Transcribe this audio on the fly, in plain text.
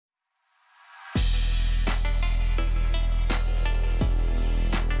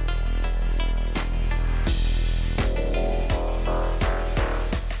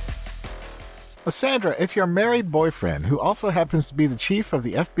Sandra, if your married boyfriend, who also happens to be the chief of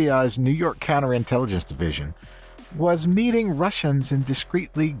the FBI's New York Counterintelligence Division, was meeting Russians and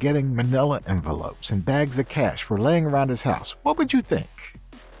discreetly getting manila envelopes and bags of cash for laying around his house, what would you think?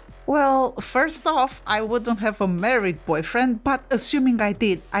 Well, first off, I wouldn't have a married boyfriend, but assuming I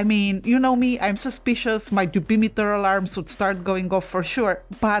did, I mean, you know me, I'm suspicious, my dubimeter alarms would start going off for sure.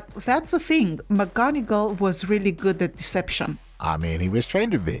 But that's the thing, McGonigal was really good at deception. I mean, he was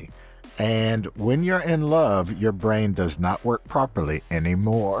trained to be. And when you're in love, your brain does not work properly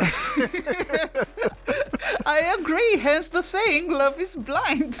anymore. I agree, hence the saying, love is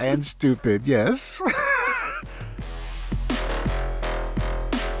blind. And stupid, yes.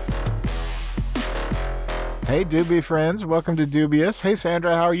 Hey, Doobie friends. Welcome to Dubious. Hey,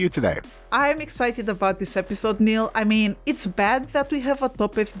 Sandra, how are you today? I'm excited about this episode, Neil. I mean, it's bad that we have a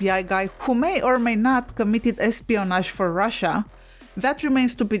top FBI guy who may or may not committed espionage for Russia. That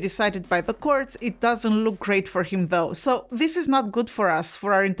remains to be decided by the courts. It doesn't look great for him, though. So this is not good for us,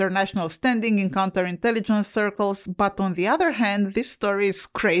 for our international standing in counterintelligence circles. But on the other hand, this story is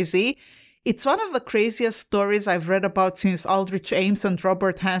crazy. It's one of the craziest stories I've read about since Aldrich Ames and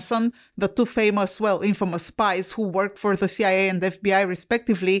Robert Hanssen, the two famous, infamous spies who worked for the CIA and FBI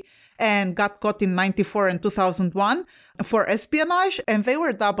respectively and got caught in 94 and 2001 for espionage, and they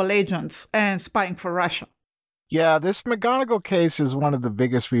were double agents and spying for Russia. Yeah, this McGonigal case is one of the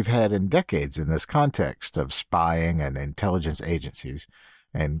biggest we've had in decades in this context of spying and intelligence agencies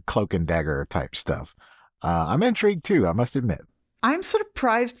and cloak and dagger type stuff. I'm intrigued too, I must admit. I'm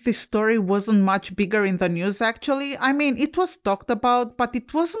surprised this story wasn't much bigger in the news, actually. I mean, it was talked about, but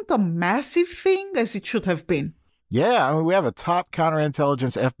it wasn't a massive thing as it should have been. Yeah, I mean, we have a top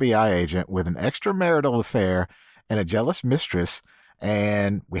counterintelligence FBI agent with an extramarital affair and a jealous mistress,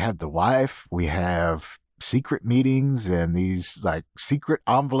 and we have the wife, we have secret meetings and these secret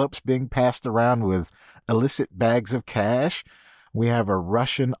envelopes being passed around with illicit bags of cash. We have a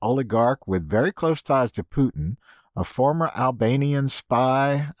Russian oligarch with very close ties to Putin, a former Albanian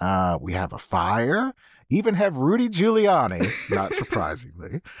spy. We have a fire. Even have Rudy Giuliani, not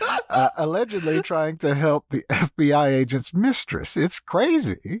surprisingly, allegedly trying to help the FBI agent's mistress. It's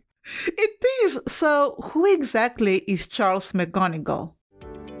crazy. It is. So who exactly is Charles McGonigal?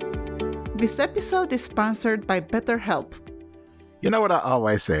 This episode is sponsored by BetterHelp. You know what I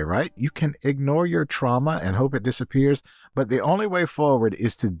always say, right? You can ignore your trauma and hope it disappears, but the only way forward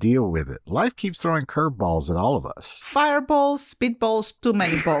is to deal with it. Life keeps throwing curveballs at all of us. Fireballs, speedballs, too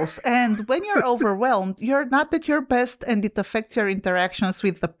many balls. And when you're overwhelmed, you're not at your best and it affects your interactions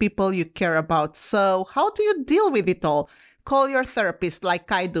with the people you care about. So how do you deal with it all? Call your therapist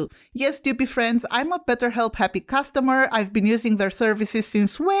like I do. Yes, Doobie friends, I'm a BetterHelp happy customer. I've been using their services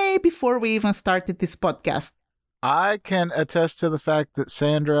since way before we even started this podcast. I can attest to the fact that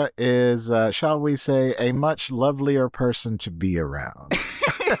Sandra is, shall we say, a much lovelier person to be around.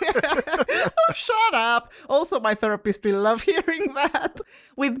 Oh, shut up. Also, my therapist will love hearing that.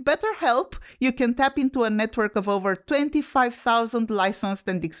 With BetterHelp, you can tap into a network of over 25,000 licensed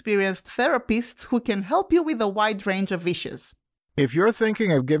and experienced therapists who can help you with a wide range of issues. If you're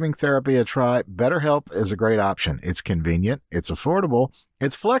thinking of giving therapy a try, BetterHelp is a great option. It's convenient, it's affordable,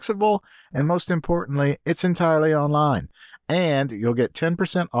 it's flexible, and most importantly, it's entirely online. And you'll get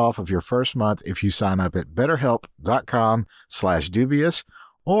 10% off of your first month if you sign up at betterhelp.com/dubious,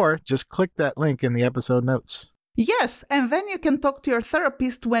 or just click that link in the episode notes. Yes, and then you can talk to your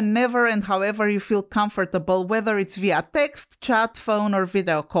therapist whenever and however you feel comfortable, whether it's via text, chat, phone, or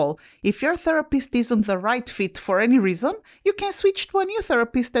video call. If your therapist isn't the right fit for any reason, you can switch to a new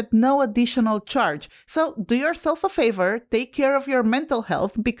therapist at no additional charge. So do yourself a favor, take care of your mental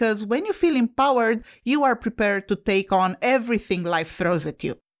health, because when you feel empowered, you are prepared to take on everything life throws at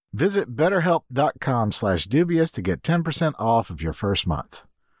you. Visit betterhelp.com/dubious to get 10% off of your first month.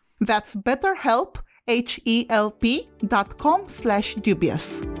 That's BetterHelp,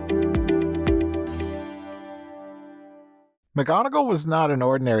 HELP.com/dubious. McGonigal was not an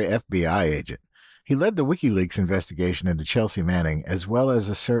ordinary FBI agent. He led the WikiLeaks investigation into Chelsea Manning, as well as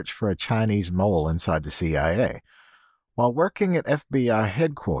a search for a Chinese mole inside the CIA. While working at FBI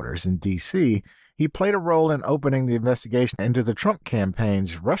headquarters in D.C., he played a role in opening the investigation into the Trump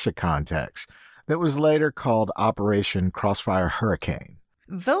campaign's Russia contacts that was later called Operation Crossfire Hurricane.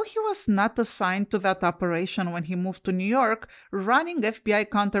 Though he was not assigned to that operation when he moved to New York, running FBI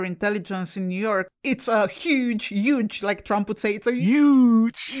counterintelligence in New York, it's a huge, like Trump would say, it's a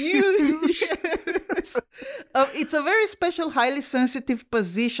huge. It's a very special, highly sensitive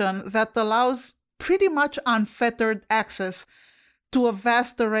position that allows pretty much unfettered access to a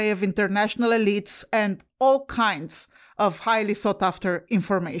vast array of international elites and all kinds of highly sought after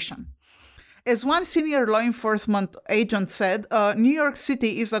information. As one senior law enforcement agent said, New York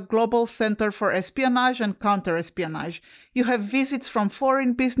City is a global center for espionage and counter-espionage. You have visits from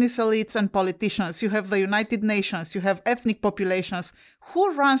foreign business elites and politicians. You have the United Nations. You have ethnic populations.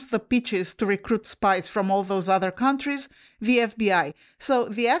 Who runs the pitches to recruit spies from all those other countries? The FBI. So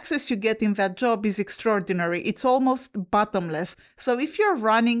the access you get in that job is extraordinary. It's almost bottomless. So if you're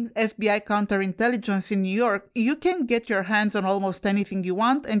running FBI counterintelligence in New York, you can get your hands on almost anything you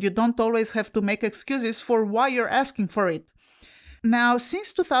want, and you don't always have to make excuses for why you're asking for it. Now,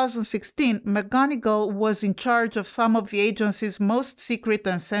 since 2016, McGonigal was in charge of some of the agency's most secret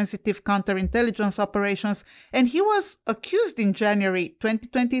and sensitive counterintelligence operations, and he was accused in January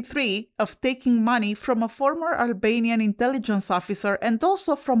 2023 of taking money from a former Albanian intelligence officer and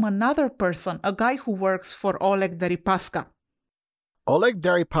also from another person, a guy who works for Oleg Deripaska. Oleg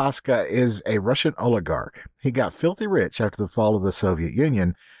Deripaska is a Russian oligarch. He got filthy rich after the fall of the Soviet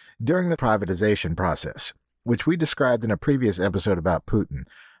Union during the privatization process, which we described in a previous episode about Putin.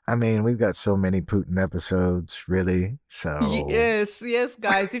 I mean, we've got so many Putin episodes, really, so... Yes,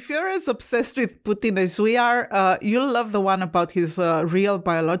 guys. If you're as obsessed with Putin as we are, you'll love the one about his real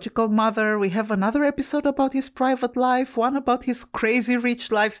biological mother. We have another episode about his private life, one about his crazy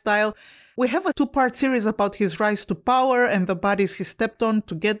rich lifestyle. We have a 2-part series about his rise to power and the bodies he stepped on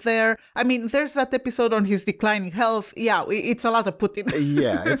to get there. I mean, there's that episode on his declining health. Yeah, it's a lot of Putin.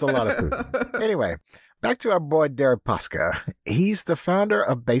 Yeah, it's a lot of Putin. Anyway... Back to our boy Deripaska. He's the founder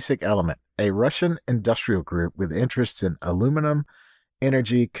of Basic Element, a Russian industrial group with interests in aluminum,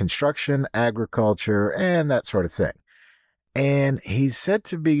 energy, construction, agriculture, and that sort of thing. And he's said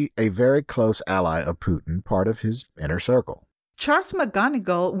to be a very close ally of Putin, part of his inner circle. Charles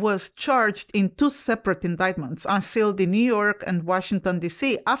McGonigal was charged in 2 separate indictments, unsealed in New York and Washington,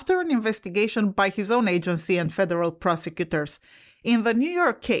 D.C., after an investigation by his own agency and federal prosecutors. In the New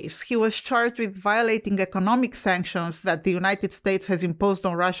York case, he was charged with violating economic sanctions that the United States has imposed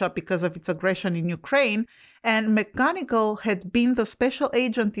on Russia because of its aggression in Ukraine, and McGonigal had been the special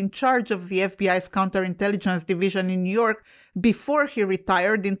agent in charge of the FBI's counterintelligence division in New York before he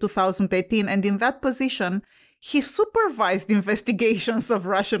retired in 2018, and in that position, he supervised investigations of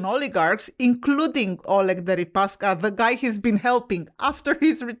Russian oligarchs, including Oleg Deripaska, the guy he's been helping after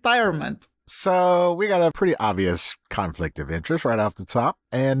his retirement. So we got a pretty obvious conflict of interest right off the top.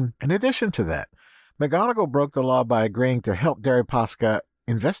 And in addition to that, McGonigal broke the law by agreeing to help Deripaska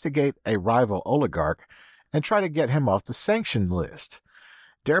investigate a rival oligarch and try to get him off the sanction list.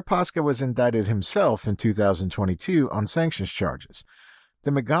 Deripaska was indicted himself in 2022 on sanctions charges.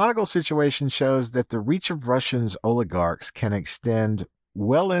 The McGonigal situation shows that the reach of Russia's oligarchs can extend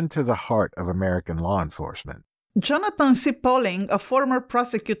well into the heart of American law enforcement. Jonathan C. Pauling, a former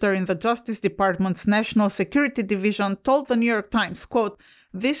prosecutor in the Justice Department's National Security Division, told the New York Times, quote,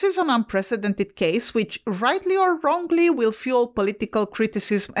 "This is an unprecedented case which, rightly or wrongly, will fuel political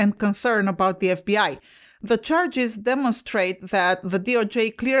criticism and concern about the FBI. The charges demonstrate that the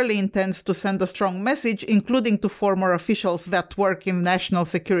DOJ clearly intends to send a strong message, including to former officials that work in national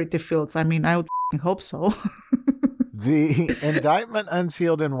security fields." I mean, I would hope so. The indictment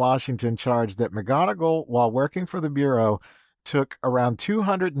unsealed in Washington charged that McGonigal, while working for the Bureau, took around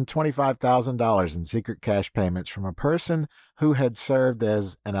 $225,000 in secret cash payments from a person who had served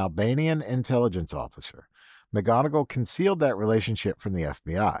as an Albanian intelligence officer. McGonigal concealed that relationship from the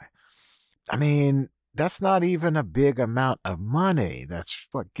FBI. I mean, that's not even a big amount of money. That's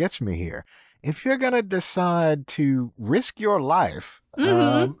what gets me here. If you're going to decide to risk your life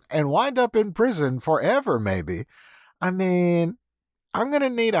and wind up in prison forever, maybe, I mean, I'm going to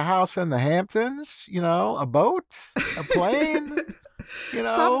need a house in the Hamptons, a boat, a plane,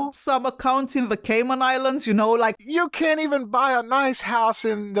 Some accounts in the Cayman Islands, like... You can't even buy a nice house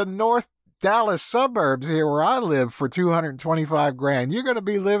in the North Dallas suburbs here where I live for $225,000. You're going to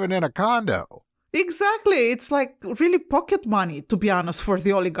be living in a condo. Exactly. It's like really pocket money, to be honest, for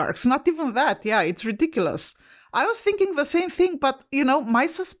the oligarchs. Not even that. Yeah, it's ridiculous. I was thinking the same thing, but, my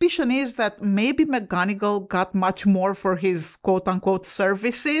suspicion is that maybe McGonigal got much more for his quote-unquote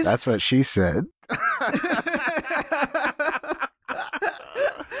services. That's what she said.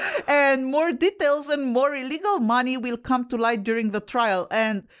 And more details and more illegal money will come to light during the trial.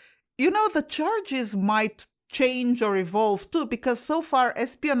 And, the charges might change or evolve too, because so far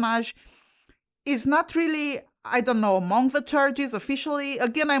espionage is not really, among the charges officially.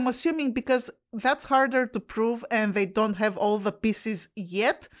 Again, I'm assuming because that's harder to prove and they don't have all the pieces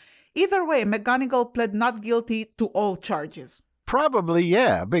yet. Either way, McGonigal pled not guilty to all charges. Probably,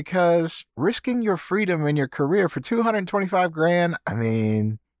 yeah, because risking your freedom and your career for $225,000, I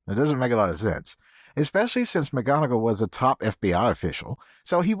mean, it doesn't make a lot of sense. especially since McGonigal was a top FBI official.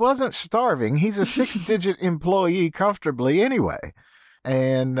 So he wasn't starving. He's a 6-digit employee comfortably anyway.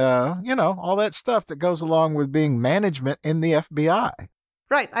 And, all that stuff that goes along with being management in the FBI.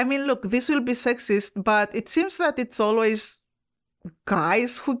 Right. I mean, look, this will be sexist, but it seems that it's always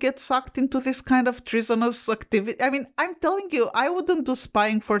guys who get sucked into this kind of treasonous activity. I mean, I'm telling you, I wouldn't do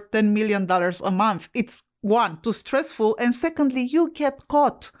spying for $10 million a month. It's one, too stressful, and secondly, you get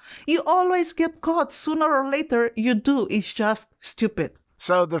caught. You always get caught. Sooner or later, you do. It's just stupid.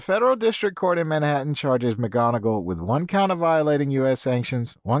 So the federal district court in Manhattan charges McGonigal with 1 count of violating U.S.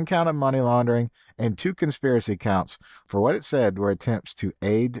 sanctions, 1 count of money laundering, and 2 conspiracy counts for what it said were attempts to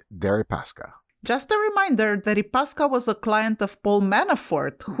aid Deripaska. Just a reminder, Deripaska was a client of Paul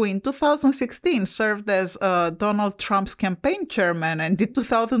Manafort, who in 2016 served as Donald Trump's campaign chairman and in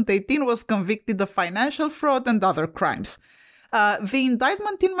 2018 was convicted of financial fraud and other crimes. The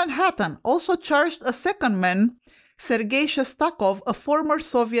indictment in Manhattan also charged a second man, Sergei Shestakov, a former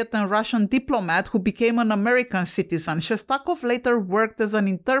Soviet and Russian diplomat who became an American citizen. Shestakov later worked as an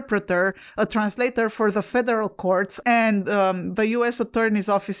interpreter, a translator for the federal courts and the U.S. attorney's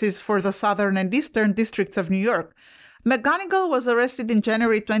offices for the southern and eastern districts of New York. McGonigal was arrested in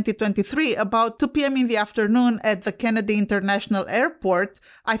January 2023, about 2 p.m. in the afternoon at the Kennedy International Airport.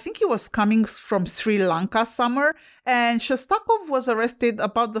 I think he was coming from Sri Lanka somewhere, and Shestakov was arrested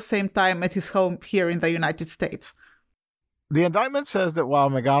about the same time at his home here in the United States. The indictment says that while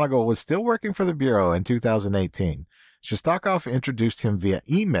McGonigal was still working for the Bureau in 2018, Shestakov introduced him via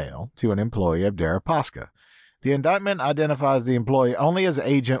email to an employee of Deripaska. The indictment identifies the employee only as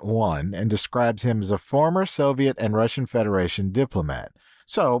Agent 1 and describes him as a former Soviet and Russian Federation diplomat.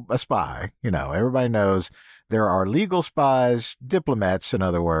 So, a spy. Everybody knows there are legal spies, diplomats, in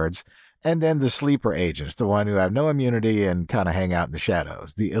other words, and then the sleeper agents, the one who have no immunity and kind of hang out in the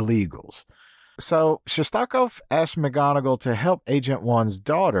shadows, the illegals. So Shestakov asked McGonigal to help Agent 1's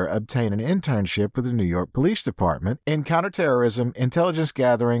daughter obtain an internship with the New York Police Department in counterterrorism, intelligence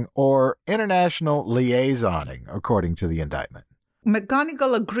gathering, or international liaisoning, according to the indictment.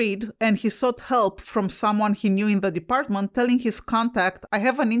 McGonigal agreed, and he sought help from someone he knew in the department, telling his contact, "I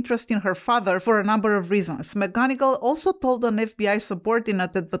have an interest in her father for a number of reasons." McGonigal also told an FBI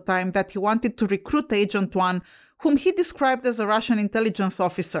subordinate at the time that he wanted to recruit Agent 1, whom he described as a Russian intelligence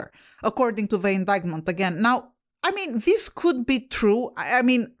officer, according to the indictment again. Now, I mean, this could be true. I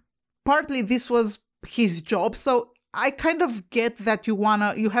mean, partly this was his job, so I kind of get that you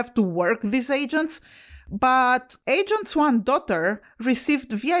have to work these agents. But Agent 1's daughter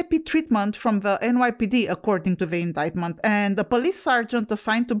received VIP treatment from the NYPD, according to the indictment, and the police sergeant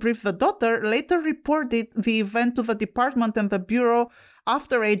assigned to brief the daughter later reported the event to the department and the bureau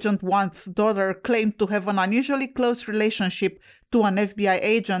after Agent 1's daughter claimed to have an unusually close relationship to an FBI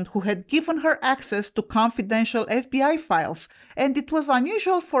agent who had given her access to confidential FBI files, and it was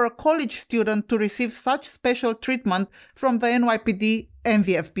unusual for a college student to receive such special treatment from the NYPD and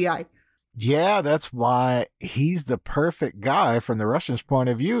the FBI. Yeah, that's why he's the perfect guy from the Russians' point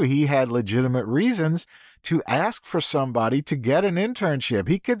of view. He had legitimate reasons to ask for somebody to get an internship.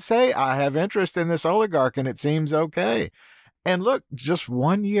 He could say, I have interest in this oligarch and it seems okay. And look, just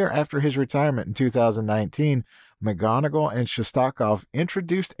 1 year after his retirement in 2019, McGonigal and Shestakov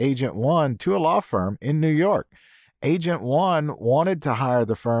introduced Agent 1 to a law firm in New York. Agent 1 wanted to hire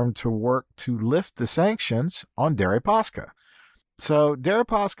the firm to work to lift the sanctions on Deripaska. So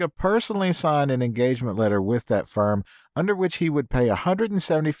Deripaska personally signed an engagement letter with that firm under which he would pay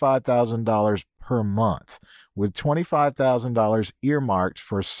 $175,000 per month, with $25,000 earmarked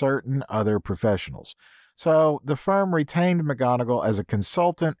for certain other professionals. So the firm retained McGonigal as a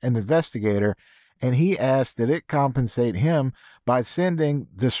consultant and investigator, and he asked that it compensate him by sending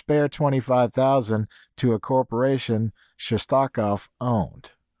the spare $25,000 to a corporation Shestakov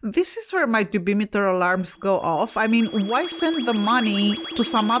owned. This is where my debimeter alarms go off. I mean, why send the money to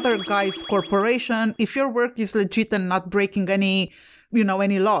some other guy's corporation if your work is legit and not breaking any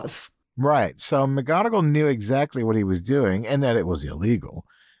laws? Right. So McGonigal knew exactly what he was doing and that it was illegal.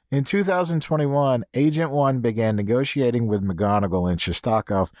 In 2021, Agent 1 began negotiating with McGonigal and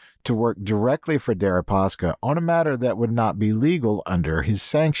Shestakov to work directly for Deripaska on a matter that would not be legal under his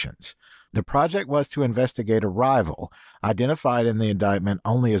sanctions. The project was to investigate a rival, identified in the indictment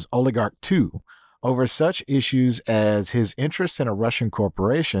only as Oligarch 2, over such issues as his interest in a Russian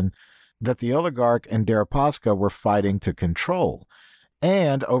corporation that the oligarch and Deripaska were fighting to control,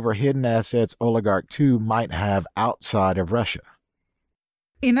 and over hidden assets Oligarch 2 might have outside of Russia.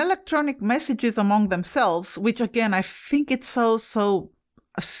 In electronic messages among themselves, which again, I think it's so stupid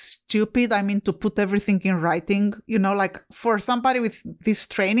stupid, I mean, to put everything in writing, like for somebody with this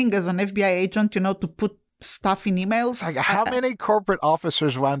training as an FBI agent, to put stuff in emails. It's like, how many corporate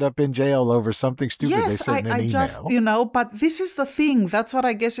officers wind up in jail over something stupid they sent in an email? Just, but this is the thing. That's what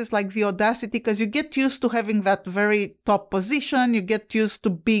I guess is like the audacity, because you get used to having that very top position. You get used to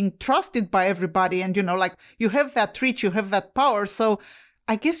being trusted by everybody. And, like you have that reach, you have that power. So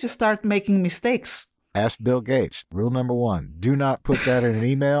I guess you start making mistakes. Ask Bill Gates. Rule number 1, do not put that in an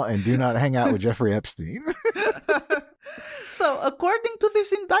email and do not hang out with Jeffrey Epstein. So, according to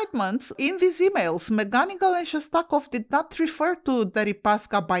these indictments, in these emails, McGonigal and Shostakov did not refer to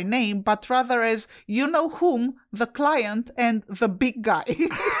Deripaska by name, but rather as you-know-whom, the client, and the big guy.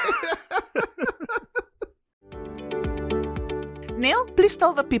 Neil, please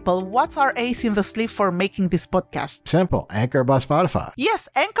tell the people what's our ace in the sleeve for making this podcast. Simple. Anchor by Spotify. Yes,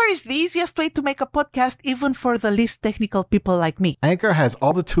 Anchor is the easiest way to make a podcast, even for the least technical people like me. Anchor has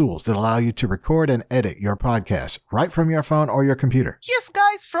all the tools that allow you to record and edit your podcast right from your phone or your computer. Yes,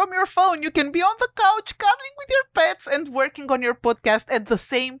 guys, from your phone. You can be on the couch, cuddling with your pets, and working on your podcast at the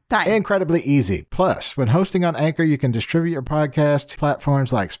same time. Incredibly easy. Plus, when hosting on Anchor, you can distribute your podcast to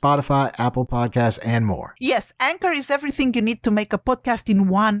platforms like Spotify, Apple Podcasts, and more. Yes, Anchor is everything you need to make a podcast in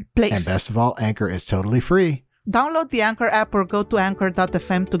one place. And best of all, Anchor is totally free. Download the Anchor app or go to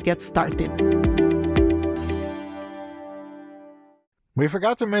anchor.fm to get started. We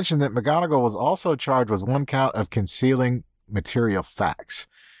forgot to mention that McGonigal was also charged with 1 count of concealing material facts,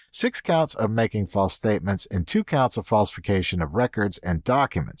 6 counts of making false statements, and 2 counts of falsification of records and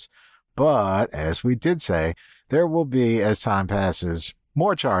documents. But, as we did say, there will be, as time passes,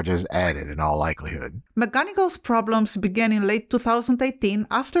 more charges added in all likelihood. McGonigal's problems began in late 2018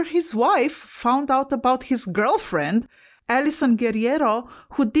 after his wife found out about his girlfriend, Alison Guerriero,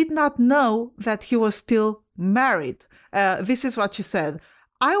 who did not know that he was still married. This is what she said.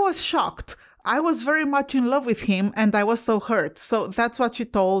 I was shocked. I was very much in love with him and I was so hurt. So that's what she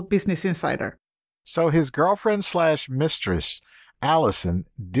told Business Insider. So his girlfriend / mistress, Allison,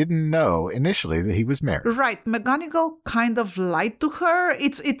 didn't know initially that he was married. Right. McGonigal kind of lied to her.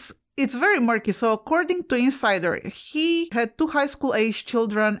 It's very murky. So according to Insider, he had 2 high school age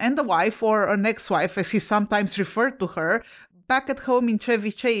children and a wife, or an ex-wife as he sometimes referred to her, back at home in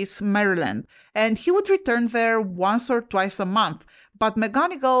Chevy Chase, Maryland. And he would return there once or twice a month. But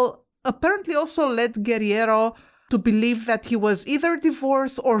McGonigal apparently also led Guerriero to believe that he was either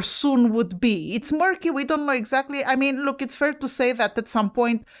divorced or soon would be. It's murky. We don't know exactly. I mean, look, it's fair to say that at some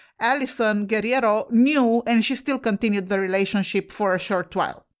point, Alison Guerriero knew and she still continued the relationship for a short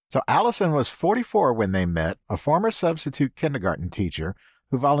while. So Allison was 44 when they met, a former substitute kindergarten teacher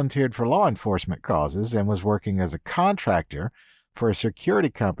who volunteered for law enforcement causes and was working as a contractor for a security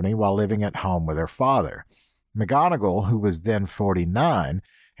company while living at home with her father. McGonigal, who was then 49,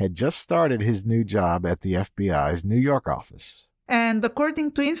 had just started his new job at the FBI's New York office. And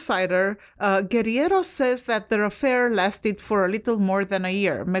according to Insider, Guerriero says that their affair lasted for a little more than a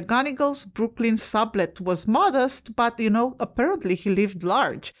year. McGonigal's Brooklyn sublet was modest, but, apparently he lived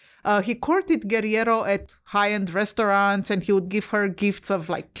large. He courted Guerriero at high-end restaurants, and he would give her gifts of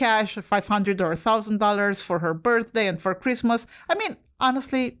like cash, $500 or $1,000 for her birthday and for Christmas. I mean,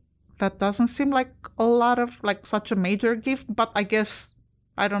 honestly, that doesn't seem like a lot of like such a major gift, but I guess,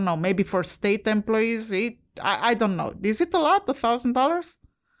 I don't know, maybe for state employees, I don't know. Is it a lot, $1,000?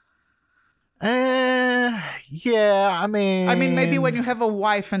 Yeah, I mean, maybe when you have a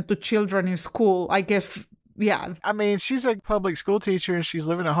wife and 2 children in school, I guess, yeah. I mean, she's a public school teacher and she's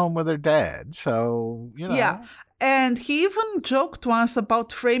living at home with her dad, so, Yeah, and he even joked once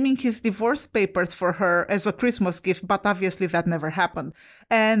about framing his divorce papers for her as a Christmas gift, but obviously that never happened.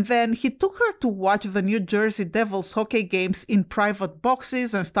 And then he took her to watch the New Jersey Devils hockey games in private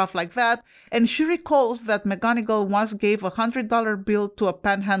boxes and stuff like that, and she recalls that McGonigal once gave a $100 bill to a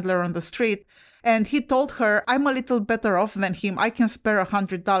panhandler on the street, and he told her, I'm a little better off than him, I can spare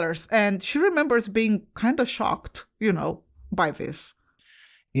 $100, and she remembers being kind of shocked, by this.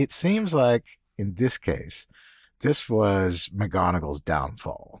 It seems like, in this case, this was McGonigal's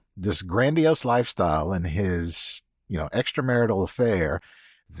downfall. This grandiose lifestyle and his, extramarital affair,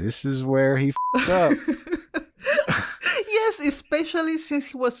 this is where he f***ed up. Yes, especially since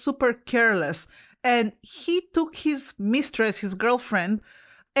he was super careless. And he took his mistress, his girlfriend,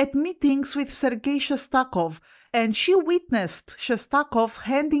 at meetings with Sergei Shostakov, and she witnessed Shostakov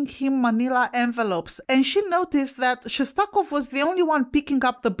handing him manila envelopes, and she noticed that Shostakov was the only one picking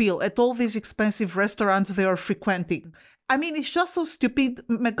up the bill at all these expensive restaurants they were frequenting. I mean, it's just so stupid.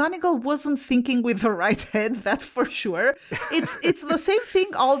 McGonigal wasn't thinking with the right head, that's for sure. It's the same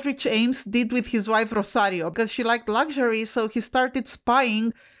thing Aldrich Ames did with his wife Rosario, because she liked luxury, so he started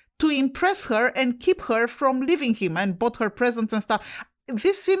spying to impress her and keep her from leaving him, and bought her presents and stuff.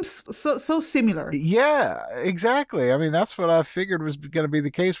 This seems so similar. Yeah, exactly. I mean, that's what I figured was going to be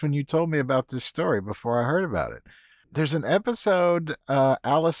the case when you told me about this story before I heard about it. There's an episode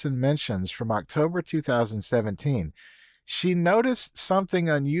Allison mentions from October 2017. She noticed something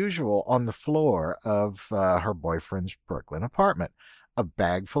unusual on the floor of her boyfriend's Brooklyn apartment, a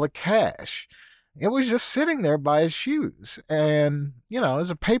bag full of cash. It was just sitting there by his shoes. And, it was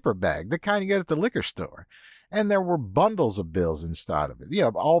a paper bag, the kind you get at the liquor store. And there were bundles of bills inside of it,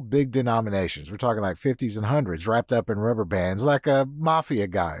 all big denominations. We're talking like 50s and 100s wrapped up in rubber bands like a mafia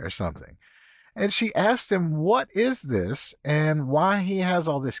guy or something. And she asked him, what is this and why he has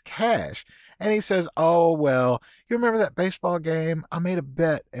all this cash? And he says, oh, well, you remember that baseball game? I made a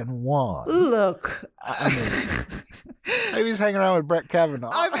bet and won. Look. I mean, maybe he's hanging around with Brett Kavanaugh.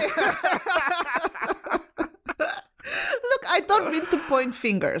 Look, I don't mean to point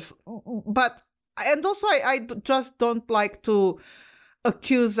fingers, but... And also, I just don't like to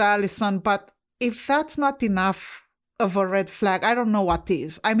accuse Allison, but if that's not enough of a red flag, I don't know what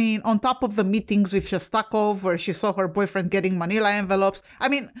is. I mean, on top of the meetings with Shostakov, where she saw her boyfriend getting manila envelopes, I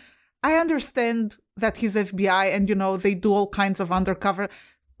mean, I understand that he's FBI and, they do all kinds of undercover,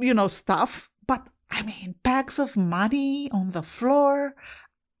 stuff. But, I mean, bags of money on the floor,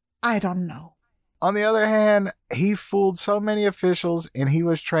 I don't know. On the other hand, he fooled so many officials and he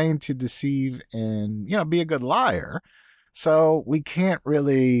was trained to deceive and, be a good liar. So we can't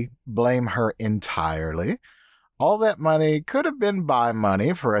really blame her entirely. All that money could have been buy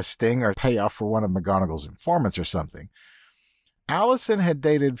money for a sting or payoff for one of McGonigal's informants or something. Allison had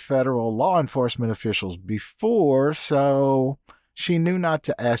dated federal law enforcement officials before, so she knew not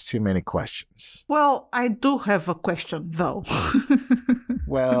to ask too many questions. Well, I do have a question, though.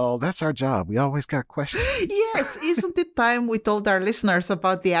 Well, that's our job. We always got questions. Yes, isn't it time we told our listeners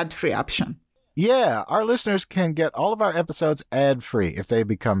about the ad-free option? Yeah, our listeners can get all of our episodes ad-free if they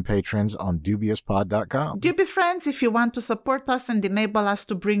become patrons on dubiouspod.com. Doobie friends, if you want to support us and enable us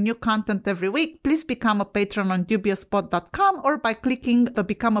to bring new content every week, please become a patron on dubiouspod.com or by clicking the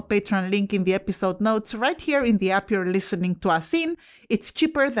Become a Patron link in the episode notes right here in the app you're listening to us in. It's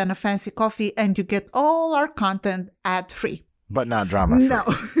cheaper than a fancy coffee and you get all our content ad-free. But not drama-free. No.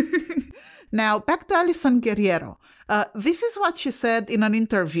 Now, back to Alison Guerriero. This is what she said in an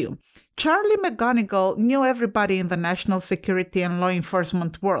interview. Charlie McGonigal knew everybody in the national security and law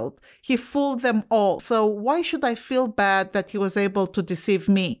enforcement world. He fooled them all. So why should I feel bad that he was able to deceive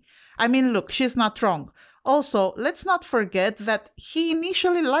me? I mean, look, she's not wrong. Also, let's not forget that he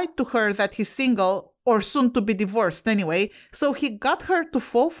initially lied to her that he's single, or soon to be divorced anyway, so he got her to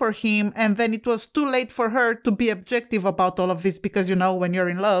fall for him, and then it was too late for her to be objective about all of this because, when you're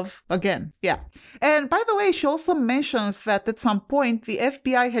in love, again, yeah. And by the way, she also mentions that at some point, the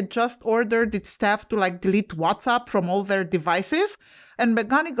FBI had just ordered its staff to delete WhatsApp from all their devices, and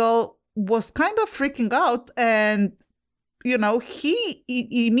McGonigal was kind of freaking out, and,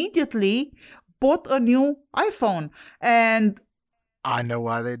 he immediately bought a new iPhone, and I know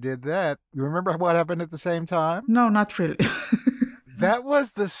why they did that. You remember what happened at the same time? No, not really. That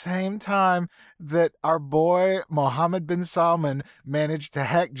was the same time that our boy Mohammed bin Salman managed to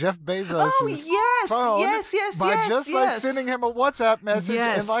hack Jeff Bezos' phone by just sending him a WhatsApp message,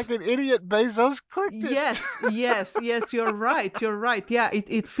 and like an idiot, Bezos clicked it. Yes, you're right. Yeah,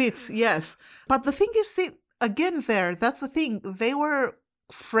 it fits, yes. But the thing is, again that's the thing. They were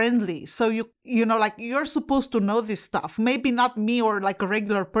friendly, so you're supposed to know this stuff, maybe not me or a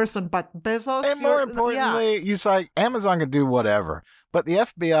regular person, but Bezos, and more importantly, you say Amazon can do whatever, but the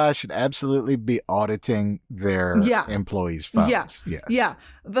FBI should absolutely be auditing their employees' phones. Yeah.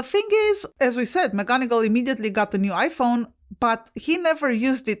 The thing is, as we said, McGonigal immediately got a new iPhone, but he never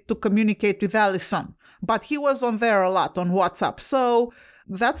used it to communicate with Allison, but he was on there a lot on WhatsApp, so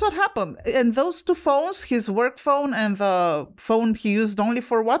that's what happened. And those two phones, his work phone and the phone he used only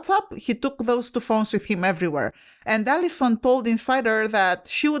for WhatsApp, he took those two phones with him everywhere. And Allison told Insider that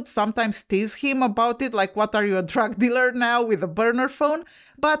she would sometimes tease him about it, like, what are you, a drug dealer now with a burner phone?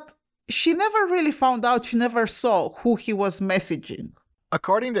 But she never really found out, she never saw who he was messaging.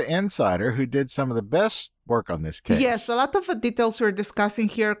 According to Insider, who did some of the best work on this case. Yes, a lot of the details we're discussing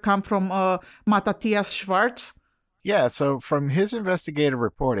here come from Matthias Schwartz. Yeah, so from his investigative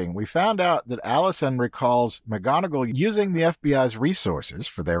reporting, we found out that Allison recalls McGonigal using the FBI's resources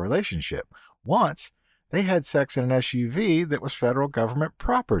for their relationship. Once, they had sex in an SUV that was federal government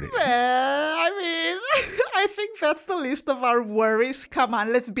property. I think that's the least of our worries. Come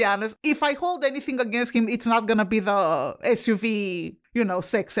on, let's be honest. If I hold anything against him, it's not going to be the SUV,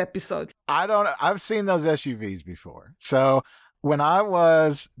 sex episode. I don't know. I've seen those SUVs before. So when I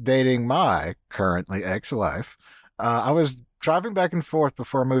was dating my currently ex-wife, I was driving back and forth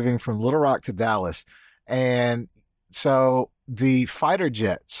before moving from Little Rock to Dallas. And so the fighter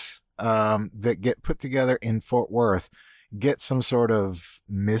jets that get put together in Fort Worth get some sort of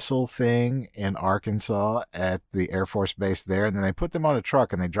missile thing in Arkansas at the Air Force Base there. And then they put them on a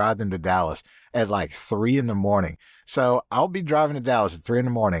truck and they drive them to Dallas at like 3 in the morning. So I'll be driving to Dallas at 3 in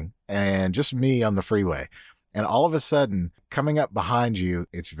the morning and just me on the freeway. And all of a sudden, coming up behind you,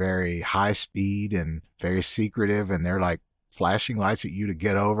 it's very high speed and very secretive. And they're like flashing lights at you to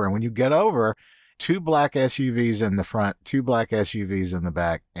get over. And when you get over, 2 black SUVs in the front, 2 black SUVs in the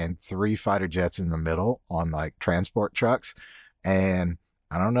back, and 3 fighter jets in the middle on like transport trucks. And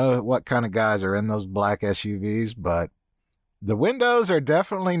I don't know what kind of guys are in those black SUVs, but the windows are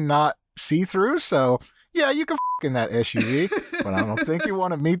definitely not see-through. So yeah, you can in that SUV, but I don't think you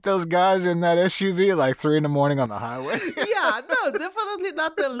want to meet those guys in that SUV at like 3 in the morning on the highway. Yeah, no, definitely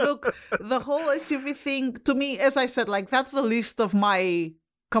not. And look, the whole SUV thing, to me, as I said, like that's the list of my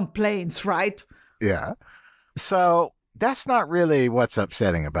complaints, right? Yeah. So that's not really what's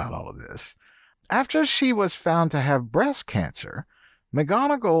upsetting about all of this. After she was found to have breast cancer,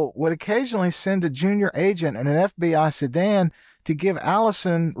 McGonigal would occasionally send a junior agent in an FBI sedan to give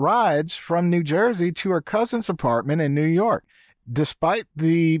Allison rides from New Jersey to her cousin's apartment in New York. Despite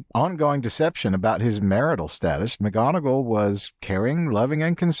the ongoing deception about his marital status, McGonigal was caring, loving,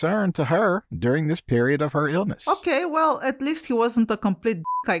 and concerned to her during this period of her illness. Okay, well, at least he wasn't a complete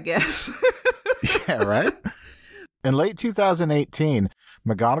I guess. Yeah, right? In late 2018,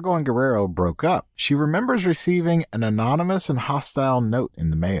 McGonigal and Guerrero broke up. She remembers receiving an anonymous and hostile note in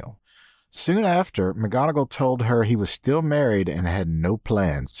the mail. Soon after, McGonigal told her he was still married and had no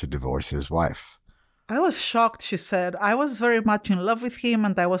plans to divorce his wife. I was shocked, she said. I was very much in love with him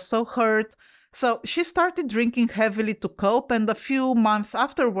and I was so hurt. So she started drinking heavily to cope, and a few months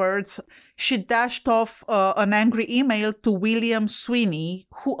afterwards, she dashed off an angry email to William Sweeney,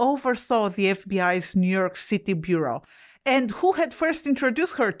 who oversaw the FBI's New York City bureau, and who had first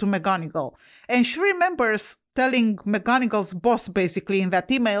introduced her to McGonigal. And she remembers telling McGonigal's boss, basically, in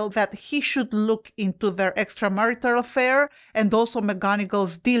that email that he should look into their extramarital affair and also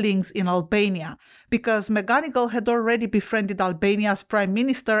McGonigal's dealings in Albania, because McGonigal had already befriended Albania's prime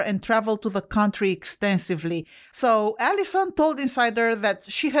minister and traveled to the country extensively. So Allison told Insider that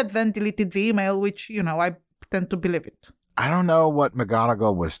she had then deleted the email, which, I tend to believe it. I don't know what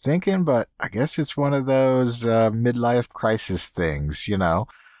McGonigal was thinking, but I guess it's one of those midlife crisis things,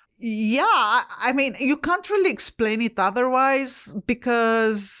 Yeah, I mean, you can't really explain it otherwise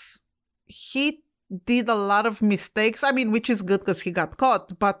because he did a lot of mistakes. I mean, which is good because he got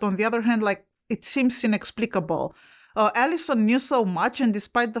caught. But on the other hand, it seems inexplicable. Allison knew so much, and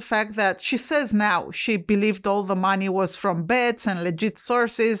despite the fact that she says now she believed all the money was from bets and legit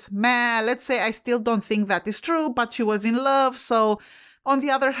sources, let's say I still don't think that is true, but she was in love, so on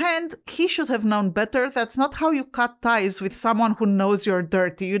the other hand, he should have known better. That's not how you cut ties with someone who knows you're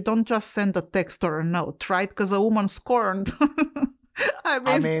dirty. You don't just send a text or a note, right? Because a woman scorned.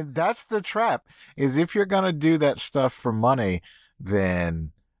 I mean, that's the trap, is if you're going to do that stuff for money,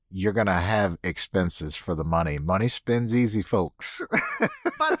 then you're going to have expenses for the money. Money spends easy, folks.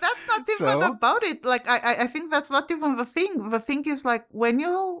 But that's not even about it. I think that's not even the thing. The thing is, when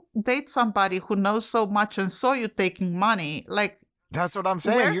you date somebody who knows so much and saw you taking money, that's what I'm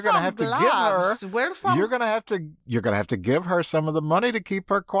saying. You're going to have to give her. You're going to have to give her some of the money to keep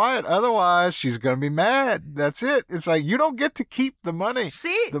her quiet. Otherwise, she's going to be mad. That's it. It's like you don't get to keep the money.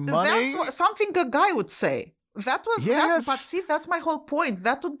 See, the money. That's something a guy would say. That was yes. But see, that's my whole point.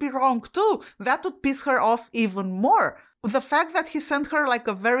 That would be wrong too. That would piss her off even more. The fact that he sent her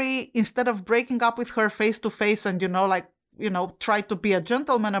instead of breaking up with her face to face and try to be a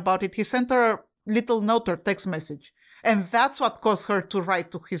gentleman about it, he sent her a little note or text message. And that's what caused her to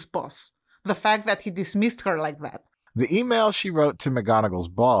write to his boss. The fact that he dismissed her like that. The email she wrote to McGonigal's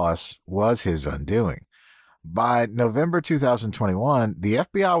boss was his undoing. By November 2021, the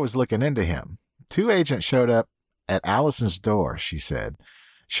FBI was looking into him. 2 agents showed up at Allison's door, she said,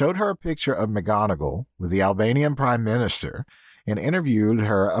 showed her a picture of McGonigal with the Albanian prime minister, and interviewed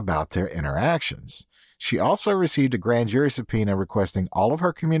her about their interactions. She also received a grand jury subpoena requesting all of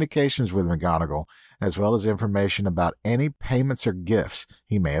her communications with McGonigal, as well as information about any payments or gifts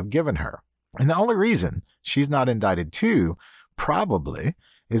he may have given her. And the only reason she's not indicted too, probably,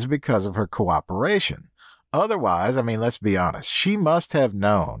 is because of her cooperation. Otherwise, let's be honest, she must have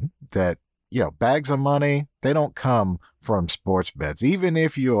known that, bags of money, they don't come from sports bets, even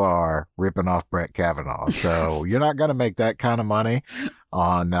if you are ripping off Brett Kavanaugh. So you're not going to make that kind of money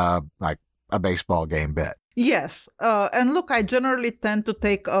on, a baseball game bet. Yes. And look, I generally tend to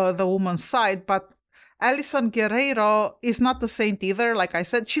take the woman's side, but Alison Guerreiro is not a saint either. Like I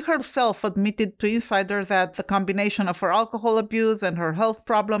said, she herself admitted to Insider that the combination of her alcohol abuse and her health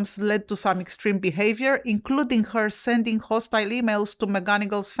problems led to some extreme behavior, including her sending hostile emails to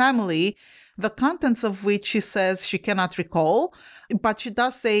McGonigal's family, the contents of which she says she cannot recall. But she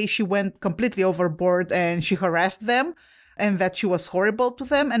does say she went completely overboard and she harassed them, and that she was horrible to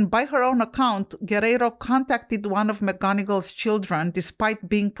them. And by her own account, Guerreiro contacted one of McGonigal's children despite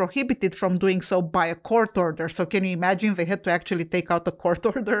being prohibited from doing so by a court order. So can you imagine? They had to actually take out a court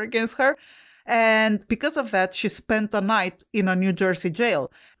order against her. And because of that, she spent a night in a New Jersey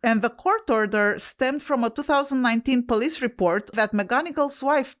jail. And the court order stemmed from a 2019 police report that McGonigal's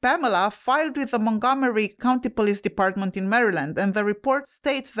wife, Pamela, filed with the Montgomery County Police Department in Maryland. And the report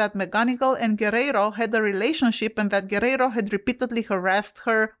states that McGonigal and Guerreiro had a relationship and that Guerreiro had repeatedly harassed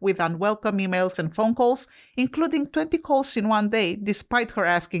her with unwelcome emails and phone calls, including 20 calls in one day, despite her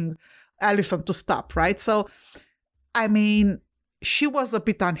asking Alison to stop, right? So, I mean, she was a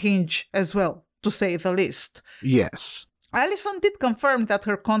bit unhinged as well, to say the least. Yes. Alison did confirm that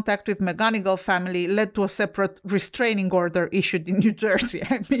her contact with McGonigal family led to a separate restraining order issued in New Jersey.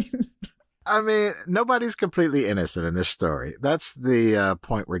 I mean, nobody's completely innocent in this story. That's the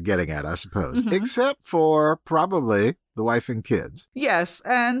point we're getting at, I suppose, except for probably the wife and kids. Yes,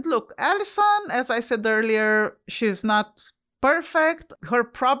 and look, Alison, as I said earlier, she's not perfect. Her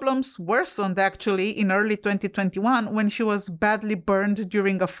problems worsened actually in early 2021 when she was badly burned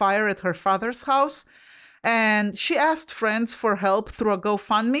during a fire at her father's house. And she asked friends for help through a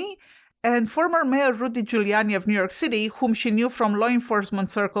GoFundMe. And former Mayor Rudy Giuliani of New York City, whom she knew from law enforcement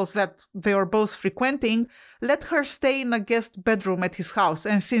circles that they were both frequenting, let her stay in a guest bedroom at his house.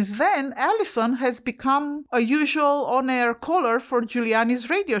 And since then, Alison has become a usual on-air caller for Giuliani's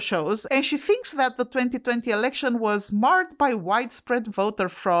radio shows. And she thinks that the 2020 election was marred by widespread voter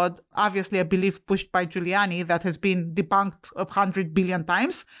fraud, obviously a belief pushed by Giuliani that has been debunked 100 billion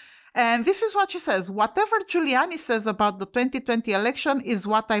times. And this is what she says: whatever Giuliani says about the 2020 election is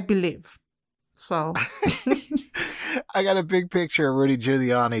what I believe. So I got a big picture of Rudy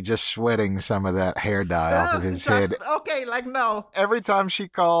Giuliani just sweating some of that hair dye off of his head. Okay, like no. Every time she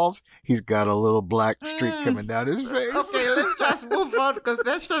calls, he's got a little black streak coming down his face. Okay, let's just move on because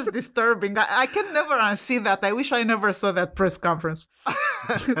that's just disturbing. I can never unsee that. I wish I never saw that press conference.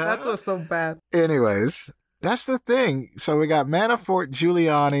 That was so bad. Anyways, that's the thing. So we got Manafort,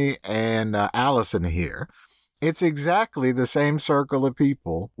 Giuliani, and Allison here. It's exactly the same circle of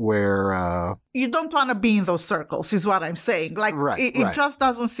people where... you don't want to be in those circles, is what I'm saying. Like, right, it just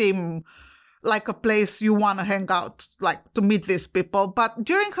doesn't seem like a place you want to hang out, like, to meet these people. But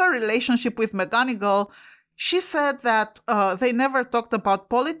during her relationship with McGonigal, she said that they never talked about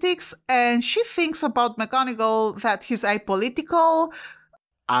politics, and she thinks about McGonigal that he's apolitical.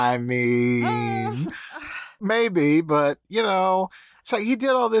 I mean... Maybe, but, you know, it's like he did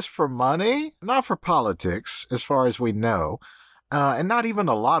all this for money, not for politics, as far as we know, and not even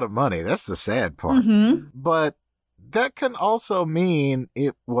a lot of money. That's the sad part. But that can also mean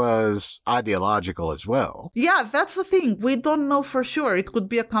it was ideological as well. Yeah, that's the thing. We don't know for sure. It could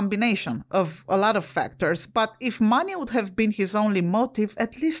be a combination of a lot of factors. But if money would have been his only motive,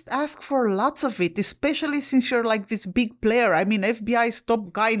 at least ask for lots of it, especially since you're like this big player. I mean, FBI's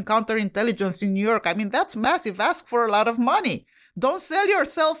top guy in counterintelligence in New York. I mean, that's massive. Ask for a lot of money. Don't sell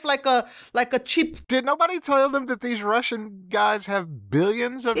yourself like a cheap... Did nobody tell them that these Russian guys have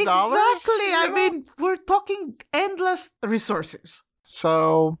billions of dollars? Exactly. I mean, we're talking endless resources.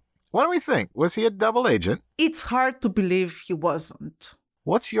 So, what do we think? Was he a double agent? It's hard to believe he wasn't.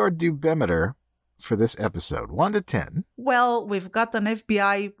 What's your dubimeter for this episode? 1 to 10. Well, we've got an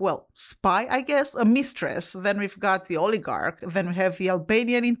FBI, spy, I guess, a mistress. Then we've got the oligarch. Then we have the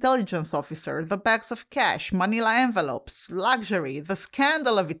Albanian intelligence officer, the bags of cash, manila envelopes, luxury, the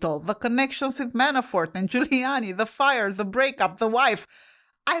scandal of it all, the connections with Manafort and Giuliani, the fire, the breakup, the wife.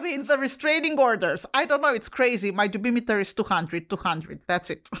 I mean, the restraining orders. I don't know, it's crazy. My dubimeter is 200. That's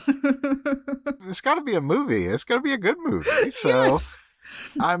it. It's got to be a movie. It's got to be a good movie. So. Yes.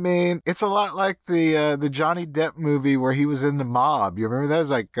 I mean, it's a lot like the Johnny Depp movie where he was in the mob. You remember that? It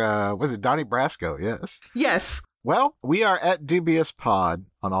was like, was it Donnie Brasco? Yes. Yes. Well, we are at Dubious Pod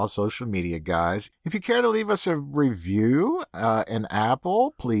on all social media, guys. If you care to leave us a review in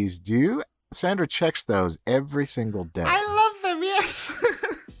Apple, please do. Sandra checks those every single day. I love them, yes.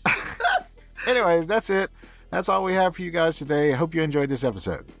 Anyways, that's it. That's all we have for you guys today. I hope you enjoyed this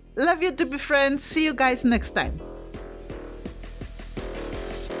episode. Love you, Dubi friends. See you guys next time.